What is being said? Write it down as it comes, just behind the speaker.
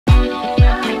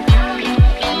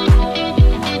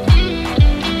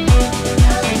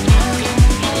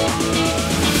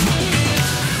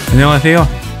안녕하세요.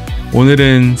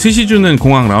 오늘은 스시주는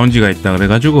공항 라운지가 있다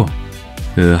그래가지고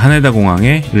그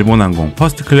하네다공항의 일본항공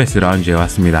퍼스트클래스 라운지에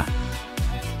왔습니다.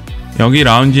 여기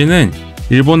라운지는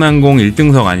일본항공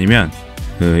 1등석 아니면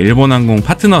그 일본항공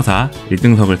파트너사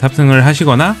 1등석을 탑승을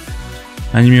하시거나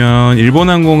아니면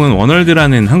일본항공은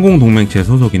워널드라는 항공동맹체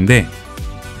소속인데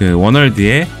그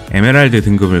워널드의 에메랄드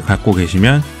등급을 갖고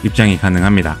계시면 입장이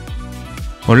가능합니다.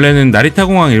 원래는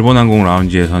나리타공항 일본항공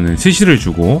라운지에서는 스시를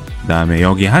주고 그 다음에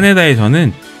여기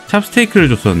하네다에서는 찹스테이크를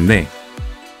줬었는데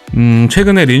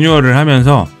최근에 리뉴얼을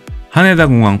하면서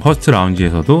하네다공항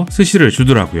퍼스트라운지에서도 스시를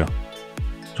주더라고요.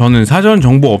 저는 사전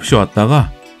정보 없이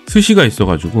왔다가 스시가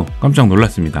있어가지고 깜짝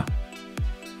놀랐습니다.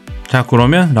 자,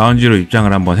 그러면 라운지로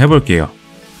입장을 한번 해볼게요.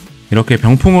 이렇게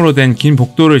병풍으로 된 긴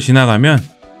복도를 지나가면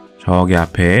저기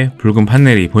앞에 붉은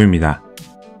판넬이 보입니다.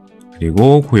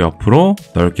 그리고 그 옆으로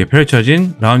넓게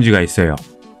펼쳐진 라운지가 있어요.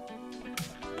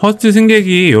 퍼스트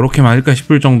승객이 이렇게 많을까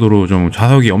싶을 정도로 좀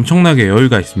좌석이 엄청나게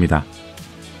여유가 있습니다.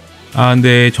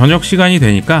 근데 저녁 시간이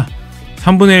되니까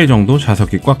 3분의 1 정도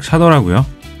좌석이 꽉 차더라고요.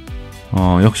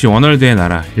 역시 워널드의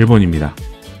나라 일본입니다.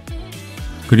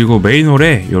 그리고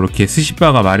메인홀에 이렇게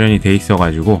스시바가 마련이 돼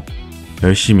있어가지고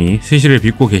열심히 스시를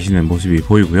빚고 계시는 모습이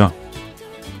보이고요.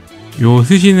 요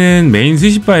스시는 메인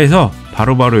스시바에서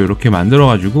바로바로 이렇게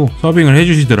만들어가지고 서빙을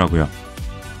해주시더라고요.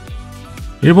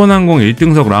 일본항공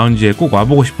 1등석 라운지에 꼭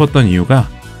와보고 싶었던 이유가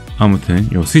아무튼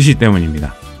요 스시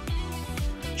때문입니다.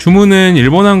 주문은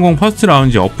일본항공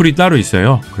퍼스트라운지 어플이 따로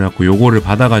있어요. 그래갖고 요거를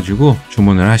받아가지고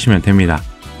주문을 하시면 됩니다.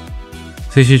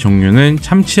 스시 종류는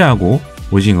참치하고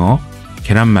오징어,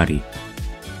 계란말이,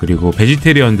 그리고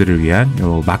베지테리언들을 위한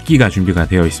요 막기가 준비가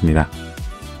되어 있습니다.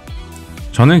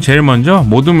 저는 제일 먼저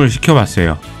모듬을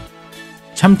시켜봤어요.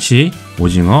 참치,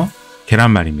 오징어,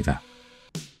 계란말입니다.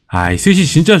 이 스시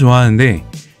진짜 좋아하는데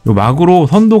요 막으로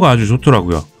선도가 아주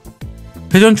좋더라고요.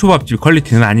 회전초밥집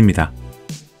퀄리티는 아닙니다.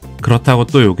 그렇다고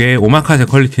또 요게 오마카세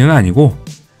퀄리티는 아니고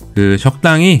그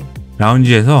적당히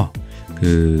라운지에서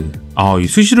이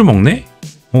스시를 먹네?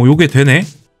 요게 되네?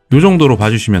 요 정도로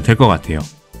봐주시면 될 것 같아요.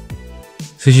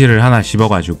 스시를 하나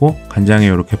집어가지고 간장에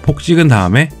이렇게 폭 찍은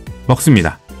다음에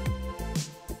먹습니다.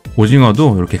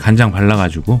 오징어도 이렇게 간장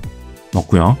발라가지고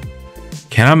먹고요.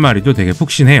 계란말이도 되게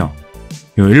푹신해요.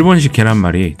 요 일본식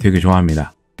계란말이 되게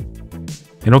좋아합니다.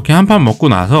 이렇게 한 판 먹고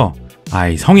나서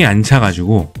이 성이 안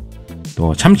차가지고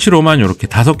또 참치로만 이렇게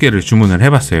 5개를 주문을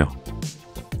해봤어요.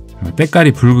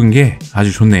 때깔이 붉은 게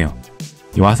아주 좋네요.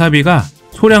 이 와사비가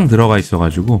소량 들어가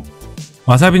있어가지고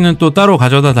와사비는 또 따로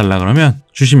가져다 달라 그러면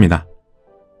주십니다.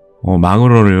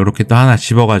 마그로를 이렇게 또 하나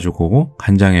집어가지고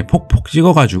간장에 폭폭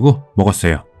찍어가지고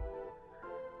먹었어요.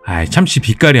 참치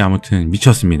빛깔이 아무튼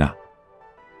미쳤습니다.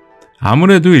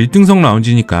 아무래도 1등석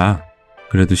라운지니까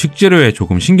그래도 식재료에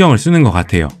조금 신경을 쓰는 것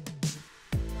같아요.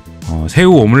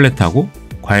 새우 오믈렛하고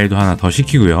과일도 하나 더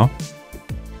시키고요.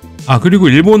 그리고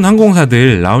일본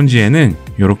항공사들 라운지에는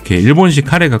이렇게 일본식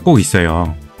카레가 꼭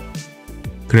있어요.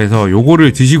 그래서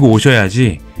요거를 드시고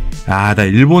오셔야지 나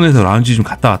일본에서 라운지 좀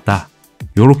갔다 왔다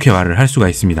요렇게 말을 할 수가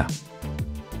있습니다.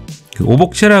 그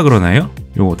오복채라 그러나요?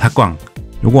 요거 닭광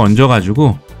요거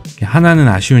얹어가지고 하나는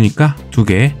아쉬우니까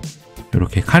 2개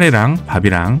이렇게 카레랑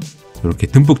밥이랑 이렇게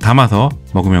듬뿍 담아서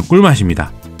먹으면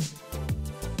꿀맛입니다.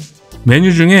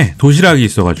 메뉴 중에 도시락이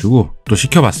있어가지고 또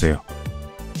시켜봤어요.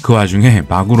 그 와중에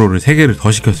마구로를 3개를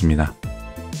더 시켰습니다.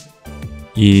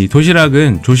 이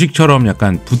도시락은 조식처럼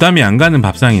약간 부담이 안 가는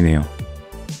밥상이네요.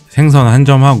 생선 한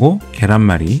점하고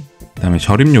계란말이, 그 다음에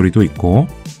절임 요리도 있고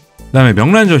그 다음에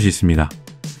명란젓이 있습니다.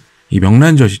 이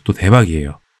명란젓이 또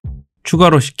대박이에요.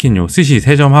 추가로 시킨 요 스시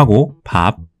 3점하고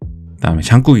밥, 그 다음에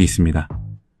장국이 있습니다.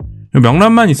 요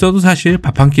명란만 있어도 사실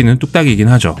밥 한 끼는 뚝딱이긴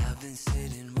하죠.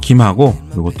 김하고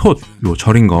요거 톳, 요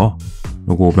절인 거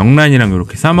요거 명란이랑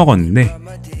이렇게 싸 먹었는데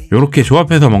요렇게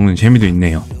조합해서 먹는 재미도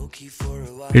있네요.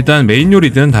 일단 메인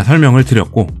요리들은 다 설명을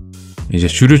드렸고 이제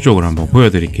주류 쪽을 한번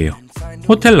보여드릴게요.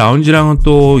 호텔 라운지랑은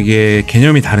또 이게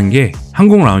개념이 다른 게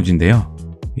항공 라운지인데요.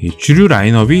 이 주류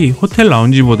라인업이 호텔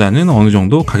라운지보다는 어느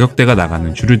정도 가격대가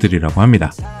나가는 주류들이라고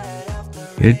합니다.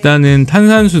 일단은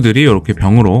탄산수들이 이렇게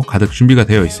병으로 가득 준비가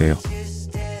되어 있어요.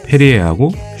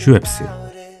 페리에하고 슈엡스.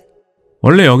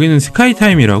 원래 여기는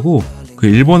스카이타임이라고 그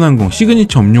일본항공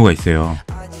시그니처 음료가 있어요.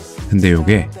 근데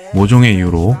요게 모종의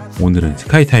이유로 오늘은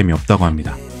스카이타임이 없다고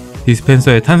합니다.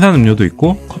 디스펜서에 탄산음료도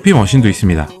있고 커피 머신도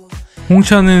있습니다.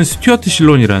 홍차는 스튜어트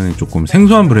실론이라는 조금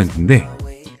생소한 브랜드인데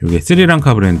요게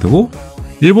스리랑카 브랜드고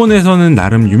일본에서는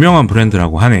나름 유명한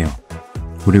브랜드라고 하네요.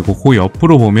 그리고 그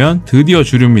옆으로 보면 드디어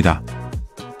주류입니다.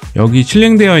 여기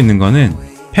칠링되어 있는 거는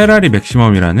페라리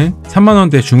맥시멈이라는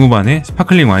 3만원대 중후반의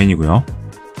스파클링 와인이고요.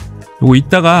 요거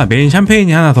이따가 메인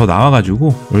샴페인이 하나 더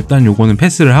나와가지고 일단 요거는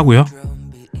패스를 하고요.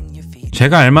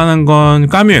 제가 알만한 건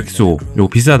까뮤 엑소, 요거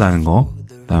비싸다는 거.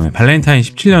 그 다음에 발렌타인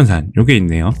 17년산, 요게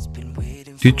있네요.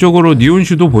 뒤쪽으로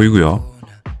니온슈도 보이고요.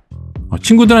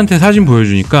 친구들한테 사진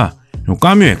보여주니까 요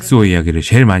까뮤 엑소 이야기를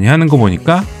제일 많이 하는 거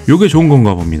보니까 요게 좋은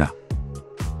건가 봅니다.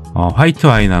 화이트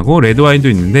와인하고 레드 와인도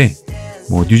있는데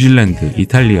뭐 뉴질랜드,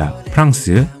 이탈리아,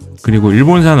 프랑스, 그리고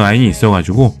일본산 와인이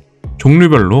있어가지고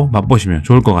종류별로 맛보시면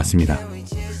좋을 것 같습니다.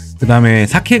 그 다음에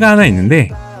사케가 하나 있는데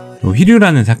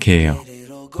휘류라는 사케예요.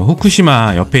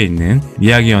 후쿠시마 옆에 있는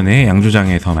미야기현의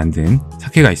양조장에서 만든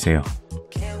사케가 있어요.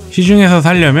 시중에서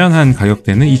사려면 한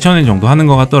가격대는 2,000엔 정도 하는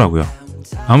것 같더라고요.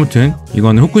 아무튼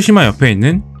이거는 후쿠시마 옆에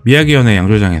있는 미야기현의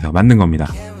양조장에서 만든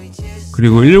겁니다.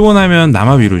 그리고 일본 하면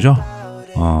남아비루죠.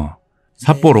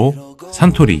 삿포로,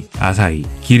 산토리, 아사히,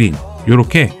 기린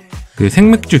요렇게 그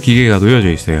생맥주 기계가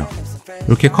놓여져 있어요.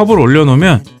 이렇게 컵을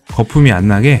올려놓으면 거품이 안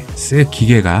나게 쓱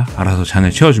기계가 알아서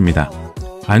잔을 채워줍니다.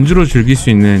 안주로 즐길 수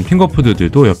있는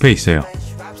핑거푸드들도 옆에 있어요.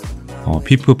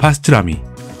 비프 파스트라미,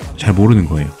 잘 모르는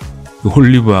거예요.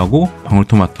 올리브하고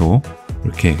방울토마토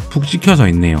이렇게 푹 찍혀서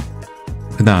있네요.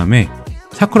 그 다음에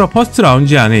사쿠라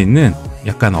퍼스트라운지 안에 있는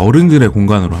약간 어른들의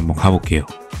공간으로 한번 가볼게요.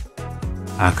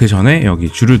 그 전에 여기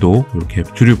주류도 이렇게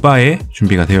주류바에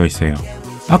준비가 되어 있어요.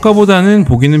 아까보다는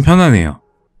보기는 편하네요.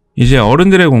 이제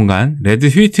어른들의 공간, 레드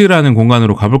스위트라는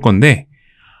공간으로 가볼 건데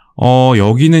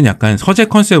여기는 약간 서재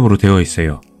컨셉으로 되어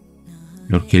있어요.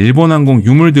 이렇게 일본항공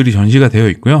유물들이 전시가 되어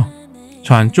있고요.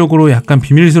 저 안쪽으로 약간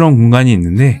비밀스러운 공간이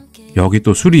있는데 여기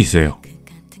또 술이 있어요.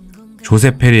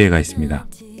 조셉 페리에가 있습니다.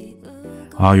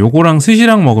 요거랑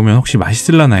스시랑 먹으면 혹시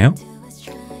맛있을라나요?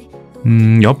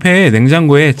 옆에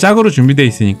냉장고에 짝으로 준비되어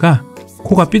있으니까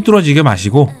코가 삐뚤어지게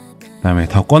마시고 그 다음에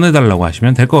더 꺼내달라고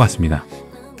하시면 될 것 같습니다.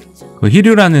 그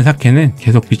히류라는 사케는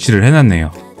계속 비치를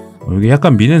해놨네요. 이게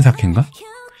약간 미는 사케인가?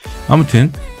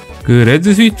 아무튼 그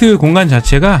레드 스위트 공간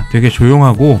자체가 되게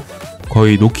조용하고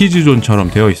거의 노키즈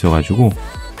존처럼 되어 있어가지고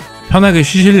편하게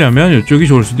쉬시려면 이쪽이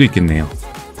좋을 수도 있겠네요.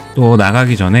 또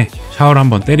나가기 전에 샤워를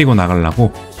한번 때리고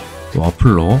나가려고 또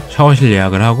어플로 샤워실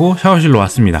예약을 하고 샤워실로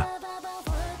왔습니다.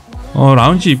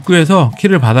 라운지 입구에서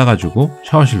키를 받아가지고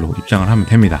샤워실로 입장을 하면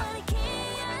됩니다.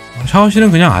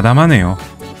 샤워실은 그냥 아담하네요.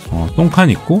 똥칸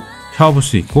있고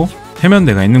샤워부스 있고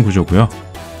세면대가 있는 구조고요.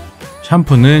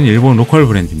 샴푸는 일본 로컬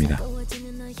브랜드입니다.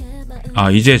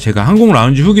 이제 제가 항공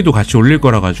라운지 후기도 같이 올릴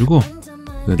거라 가지고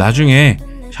나중에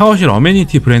샤워실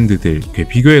어메니티 브랜드들 이렇게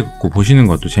비교해갖고 보시는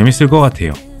것도 재밌을 것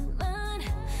같아요.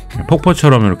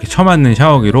 폭포처럼 이렇게 처맞는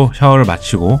샤워기로 샤워를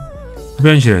마치고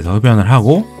흡연실에서 흡연을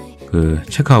하고 그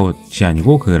체크아웃이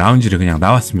아니고 그 라운지를 그냥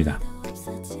나왔습니다.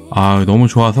 너무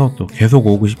좋아서 또 계속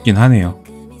오고 싶긴 하네요.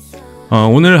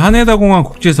 오늘 하네다공항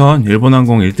국제선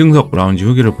일본항공 1등석 라운지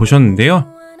후기를 보셨는데요.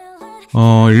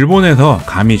 일본에서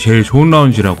감히 제일 좋은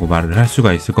라운지라고 말을 할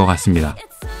수가 있을 것 같습니다.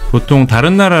 보통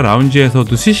다른 나라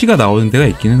라운지에서도 스시가 나오는 데가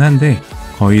있기는 한데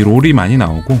거의 롤이 많이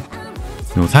나오고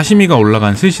사시미가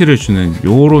올라간 스시를 주는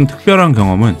요런 특별한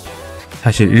경험은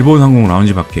사실 일본항공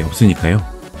라운지밖에 없으니까요.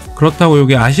 그렇다고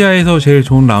이게 아시아에서 제일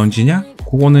좋은 라운지냐?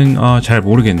 그거는 잘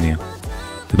모르겠네요.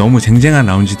 너무 쟁쟁한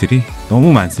라운지들이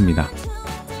너무 많습니다.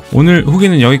 오늘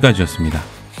후기는 여기까지였습니다.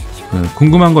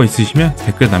 궁금한 거 있으시면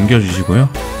댓글 남겨주시고요.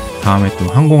 다음에 또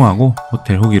항공하고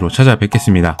호텔 후기로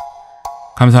찾아뵙겠습니다.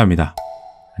 감사합니다.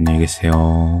 안녕히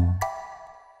계세요.